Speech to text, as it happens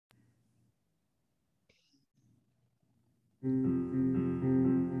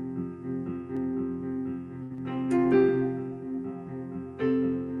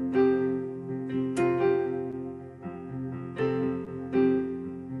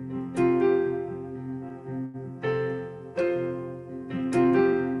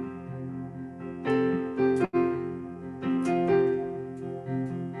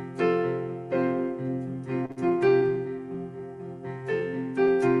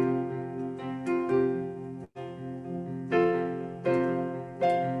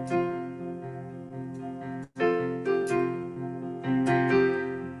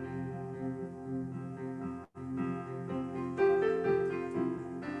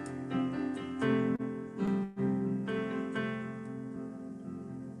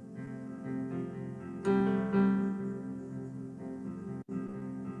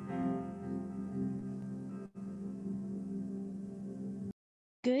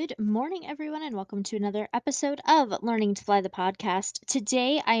Good morning, everyone, and welcome to another episode of Learning to Fly the podcast.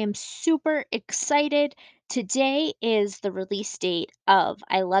 Today, I am super excited. Today is the release date of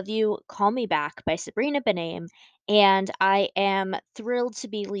I Love You, Call Me Back by Sabrina Benaim, and I am thrilled to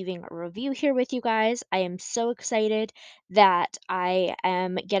be leaving a review here with you guys. I am so excited that I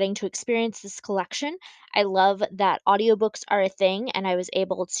am getting to experience this collection. I love that audiobooks are a thing, and I was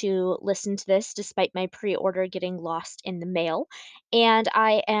able to listen to this despite my pre order getting lost in the mail. And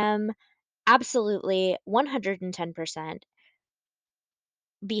I am absolutely 110%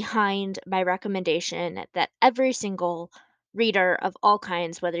 behind my recommendation that every single reader of all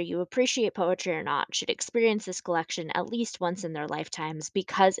kinds, whether you appreciate poetry or not, should experience this collection at least once in their lifetimes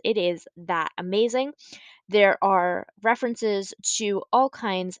because it is that amazing. There are references to all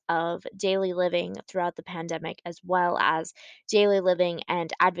kinds of daily living throughout the pandemic, as well as daily living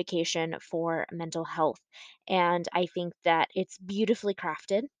and advocacy for mental health. And I think that it's beautifully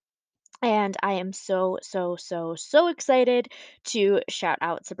crafted. And I am so, so, so, so excited to shout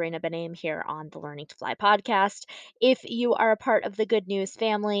out Sabrina Benaim here on the Learning to Fly podcast. If you are a part of the Good News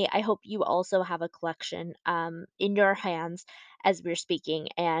family, I hope you also have a collection in your hands as we're speaking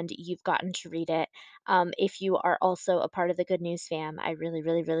and you've gotten to read it. If you are also a part of the Good News fam, I really,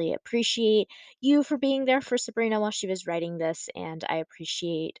 really, really appreciate you for being there for Sabrina while she was writing this. And I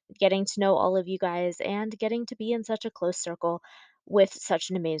appreciate getting to know all of you guys and getting to be in such a close circle with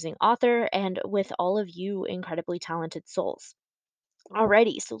such an amazing author and with all of you incredibly talented souls.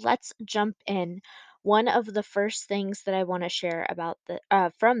 Alrighty, so let's jump in. One of the first things that I want to share about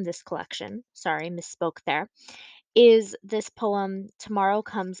the from this collection, sorry, misspoke there, is this poem "Tomorrow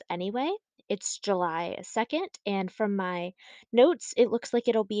Comes Anyway." It's July 2nd, and from my notes, it looks like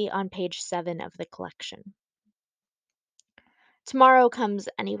it'll be on page 7 of the collection. Tomorrow comes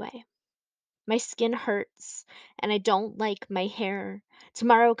anyway. My skin hurts, and I don't like my hair.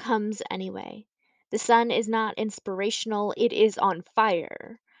 Tomorrow comes anyway. The sun is not inspirational, it is on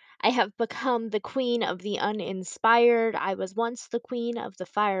fire. I have become the queen of the uninspired. I was once the queen of the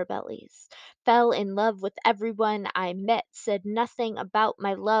fire bellies. Fell in love with everyone I met, said nothing about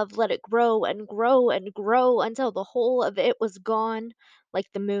my love, let it grow and grow and grow until the whole of it was gone,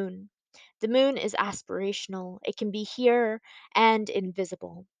 like the moon. The moon is aspirational, it can be here and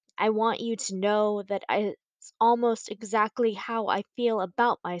invisible. I want you to know that it's almost exactly how I feel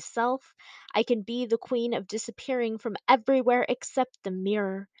about myself. I can be the queen of disappearing from everywhere except the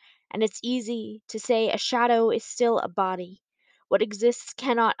mirror. And it's easy to say a shadow is still a body. What exists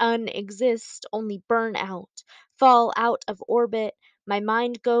cannot unexist, only burn out, fall out of orbit. My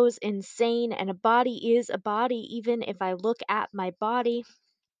mind goes insane, and a body is a body, even if I look at my body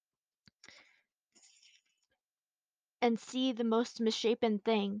and see the most misshapen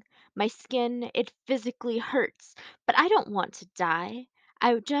thing. My skin, it physically hurts, but I don't want to die.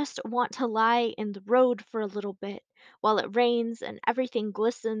 I just want to lie in the road for a little bit while it rains and everything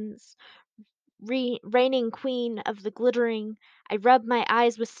glistens. Reigning queen of the glittering, I rub my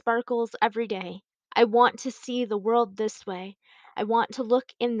eyes with sparkles every day. I want to see the world this way. I want to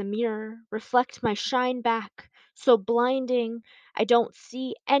look in the mirror, reflect my shine back, so blinding I don't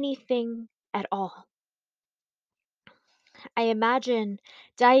see anything at all. I imagine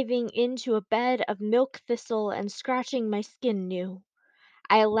diving into a bed of milk thistle and scratching my skin new.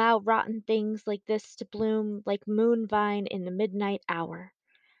 I allow rotten things like this to bloom like moonvine in the midnight hour.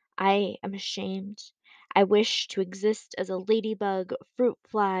 I am ashamed. I wish to exist as a ladybug fruit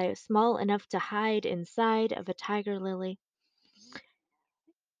fly small enough to hide inside of a tiger lily.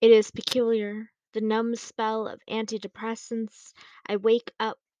 It is peculiar. The numb spell of antidepressants. I wake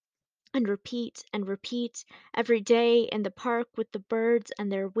up and repeat every day in the park with the birds and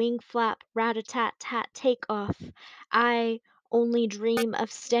their wing flap rat a tat tat take off. I only dream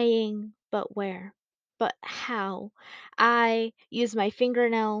of staying, but where? but how? I use my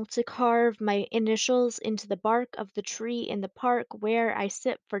fingernail to carve my initials into the bark of the tree in the park where I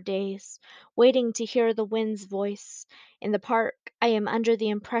sit for days, waiting to hear the wind's voice. In the park, I am under the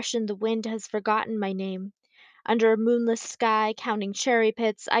impression the wind has forgotten my name. Under a moonless sky, counting cherry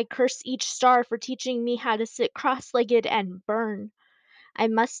pits, I curse each star for teaching me how to sit cross legged and burn. I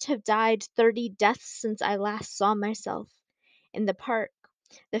must have died 30 deaths since I last saw myself. In the park,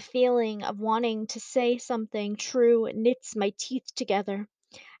 the feeling of wanting to say something true knits my teeth together.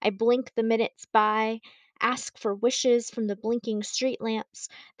 I blink the minutes by, ask for wishes from the blinking street lamps.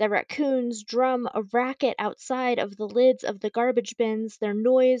 The raccoons drum a racket outside of the lids of the garbage bins, their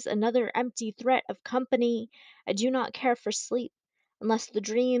noise another empty threat of company. I do not care for sleep, unless the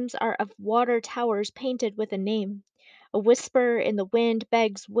dreams are of water towers painted with a name. A whisper in the wind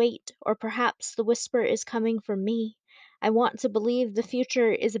begs wait, or perhaps the whisper is coming from me. I want to believe the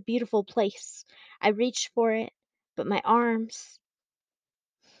future is a beautiful place. I reach for it, but my arms.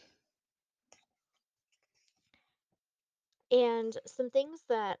 And some things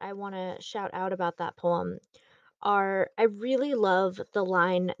that I want to shout out about that poem are I really love the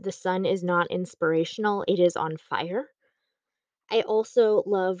line, "The sun is not inspirational, it is on fire." I also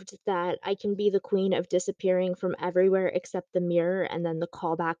loved that I can be the queen of disappearing from everywhere except the mirror, and then the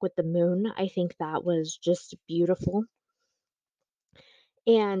callback with the moon. I think that was just beautiful.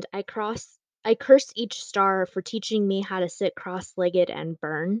 And I curse each star for teaching me how to sit cross-legged and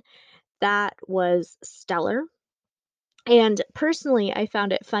burn. That was stellar. And personally, I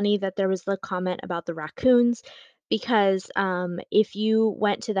found it funny that there was the comment about the raccoons because if you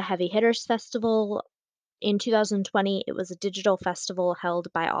went to the Heavy Hitters Festival in 2020, it was a digital festival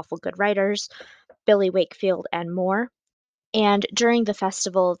held by Awful Good Writers, Billy Wakefield, and more. And during the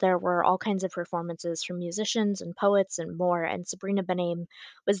festival, there were all kinds of performances from musicians and poets and more. And Sabrina Benaim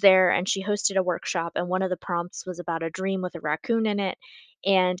was there and she hosted a workshop. And one of the prompts was about a dream with a raccoon in it.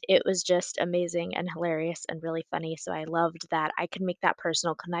 And it was just amazing and hilarious and really funny. So I loved that I could make that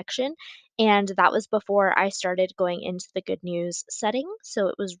personal connection. And that was before I started going into the good news setting. So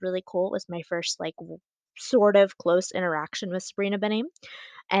it was really cool. It was my first, like, sort of close interaction with Sabrina Benaim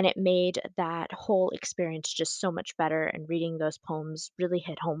and it made that whole experience just so much better, and reading those poems really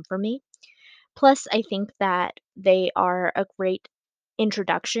hit home for me. Plus, I think that they are a great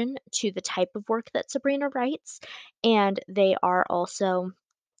introduction to the type of work that Sabrina writes, and they are also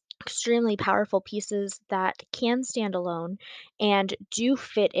extremely powerful pieces that can stand alone and do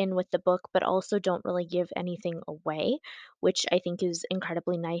fit in with the book, but also don't really give anything away, which I think is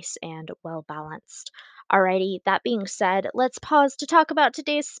incredibly nice and well balanced. Alrighty, that being said, let's pause to talk about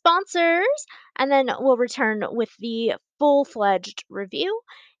today's sponsors, and then we'll return with the full fledged review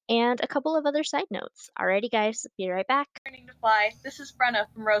and a couple of other side notes. Alrighty, guys, be right back. Learning to Fly. This is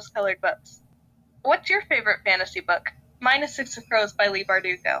Brenna from Rose Colored Books. What's your favorite fantasy book? Mine is Six of Crows by Leigh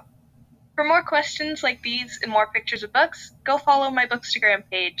Bardugo. For more questions like these and more pictures of books, go follow my Bookstagram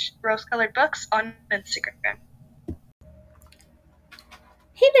page, Rose Colored Books, on Instagram.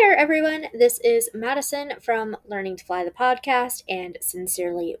 Hey there, everyone. This is Madison from Learning to Fly the podcast and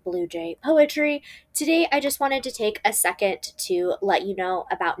Sincerely Blue Jay Poetry. Today, I just wanted to take a second to let you know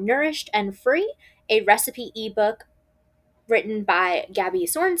about Nourished and Free, a recipe ebook written by Gabby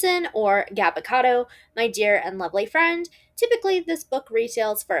Sorensen or Gabicado, my dear and lovely friend. Typically, this book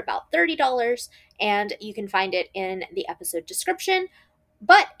retails for about $30, and you can find it in the episode description,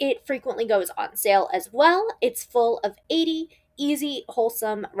 but it frequently goes on sale as well. It's full of 80 easy,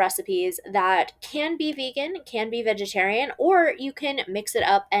 wholesome recipes that can be vegan, can be vegetarian, or you can mix it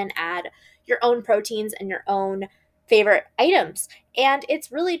up and add your own proteins and your own favorite items. And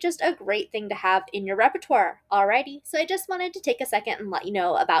it's really just a great thing to have in your repertoire. Alrighty, so I just wanted to take a second and let you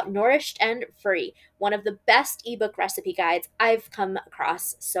know about Nourished and Free, one of the best ebook recipe guides I've come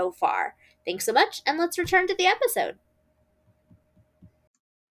across so far. Thanks so much, and let's return to the episode.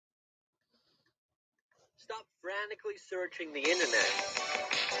 Stop frantically searching the internet.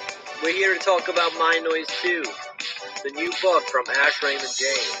 We're here to talk about My Noise 2, the new book from Ash Raymond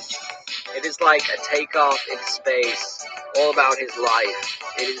James. It is like a takeoff in space, all about his life.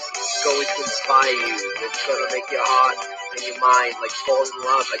 It is going to inspire you. It's going to make your heart and your mind like fall in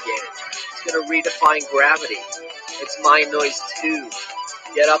love again. It's going to redefine gravity. It's My Noise 2.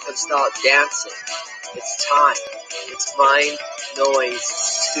 Get up and start dancing. It's time. It's My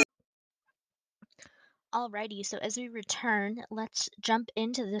Noise 2. Alrighty, so as we return, let's jump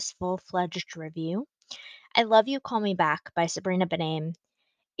into this full fledged review. I Love You, Call Me Back by Sabrina Benaim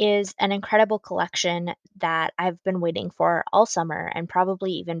is an incredible collection that I've been waiting for all summer and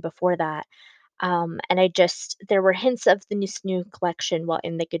probably even before that. And there were hints of this new collection while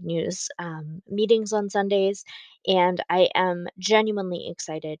in the Good News meetings on Sundays. And I am genuinely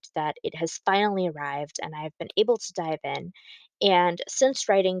excited that it has finally arrived and I've been able to dive in. And since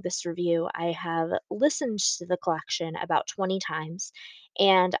writing this review, I have listened to the collection about 20 times.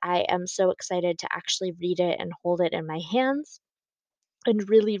 And I am so excited to actually read it and hold it in my hands and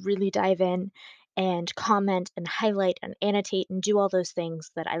really, really dive in and comment and highlight and annotate and do all those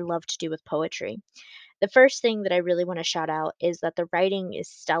things that I love to do with poetry. The first thing that I really want to shout out is that the writing is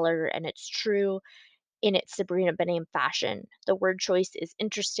stellar and it's true in its Sabrina Benem fashion. The word choice is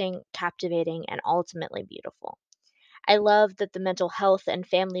interesting, captivating, and ultimately beautiful. I love that the mental health and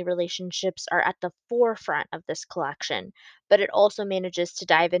family relationships are at the forefront of this collection, but it also manages to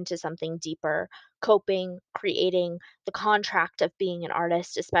dive into something deeper, coping, creating, the contract of being an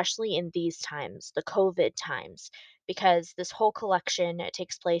artist, especially in these times, the COVID times, because this whole collection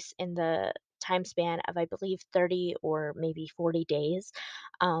takes place in the time span of, I believe, 30 or maybe 40 days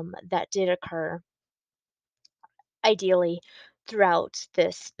that did occur ideally throughout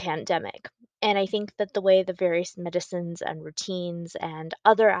this pandemic. And I think that the way the various medicines and routines and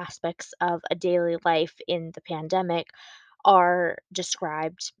other aspects of a daily life in the pandemic are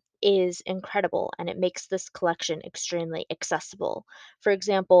described is incredible and it makes this collection extremely accessible. For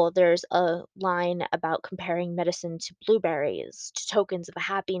example, there's a line about comparing medicine to blueberries, to tokens of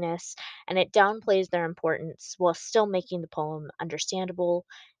happiness, and it downplays their importance while still making the poem understandable,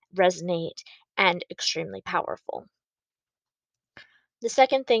 resonate, and extremely powerful. The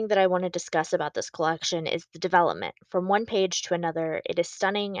second thing that I want to discuss about this collection is the development. From one page to another, it is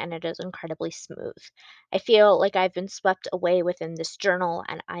stunning and it is incredibly smooth. I feel like I've been swept away within this journal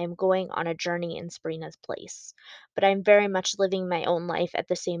and I am going on a journey in Sabrina's place. But I'm very much living my own life at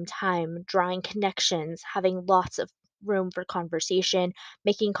the same time, drawing connections, having lots of room for conversation,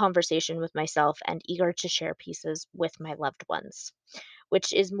 making conversation with myself, and eager to share pieces with my loved ones,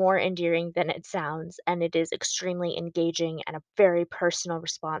 which is more endearing than it sounds, and it is extremely engaging and a very personal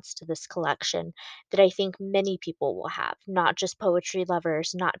response to this collection that I think many people will have, not just poetry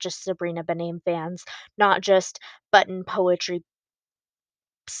lovers, not just Sabrina Benem fans, not just button poetry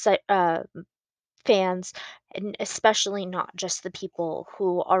si- uh, fans, and especially not just the people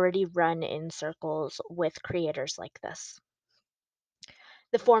who already run in circles with creators like this.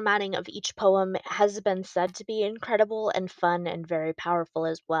 The formatting of each poem has been said to be incredible and fun and very powerful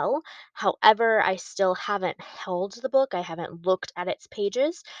as well. However, I still haven't held the book, I haven't looked at its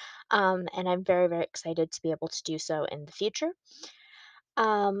pages, and I'm very, very excited to be able to do so in the future.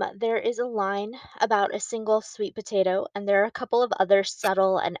 There is a line about a single sweet potato, and there are a couple of other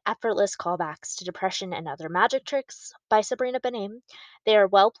subtle and effortless callbacks to depression and other magic tricks by Sabrina Benem. They are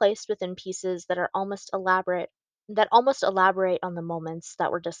well placed within pieces that almost elaborate on the moments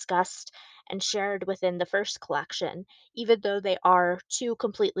that were discussed and shared within the first collection, even though they are two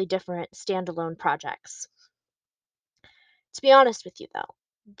completely different standalone projects. To be honest with you, though,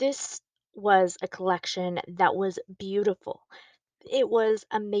 this was a collection that was beautiful. It was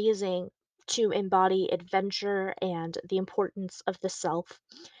amazing to embody adventure and the importance of the self,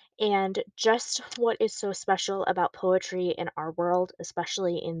 and just what is so special about poetry in our world,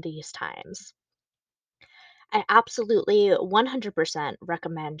 especially in these times. I absolutely 100%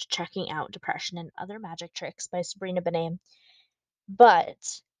 recommend checking out Depression and Other Magic Tricks by Sabrina Benem.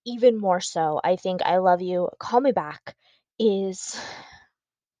 But even more so, I think I Love You, Call Me Back is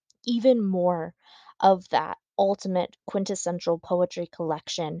even more of that ultimate quintessential poetry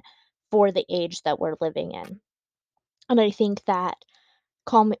collection for the age that we're living in. And I think that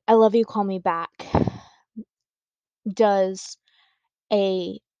I Love You, Call Me Back does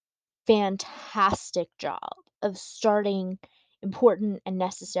a fantastic job of starting important and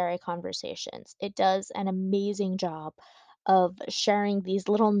necessary conversations. It does an amazing job of sharing these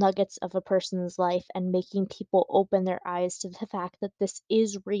little nuggets of a person's life and making people open their eyes to the fact that this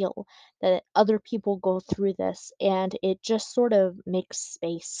is real, that other people go through this, and it just sort of makes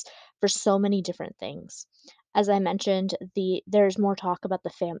space for so many different things. As I mentioned, there's more talk about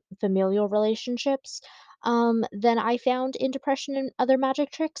the familial relationships than I found in Depression and Other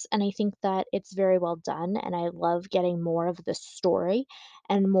Magic Tricks, and I think that it's very well done, and I love getting more of this story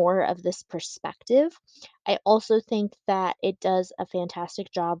and more of this perspective. I also think that it does a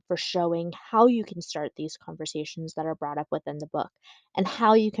fantastic job for showing how you can start these conversations that are brought up within the book and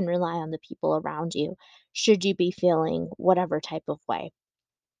how you can rely on the people around you should you be feeling whatever type of way.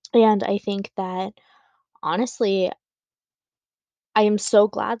 And I think that honestly, I am so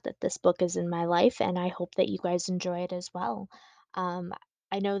glad that this book is in my life, and I hope that you guys enjoy it as well. Um,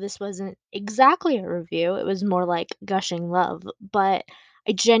 I know this wasn't exactly a review, it was more like gushing love, but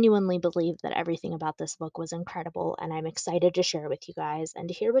I genuinely believe that everything about this book was incredible, and I'm excited to share with you guys and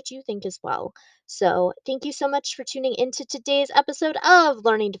to hear what you think as well. So, thank you so much for tuning into today's episode of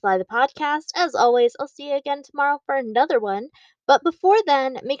Learning to Fly the podcast. As always, I'll see you again tomorrow for another one. But before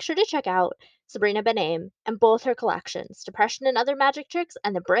then, make sure to check out Sabrina Benaim and both her collections, Depression and Other Magic Tricks,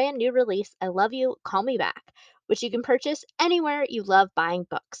 and the brand new release, I Love You, Call Me Back, which you can purchase anywhere you love buying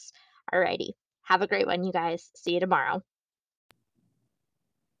books. Alrighty, have a great one, you guys. See you tomorrow.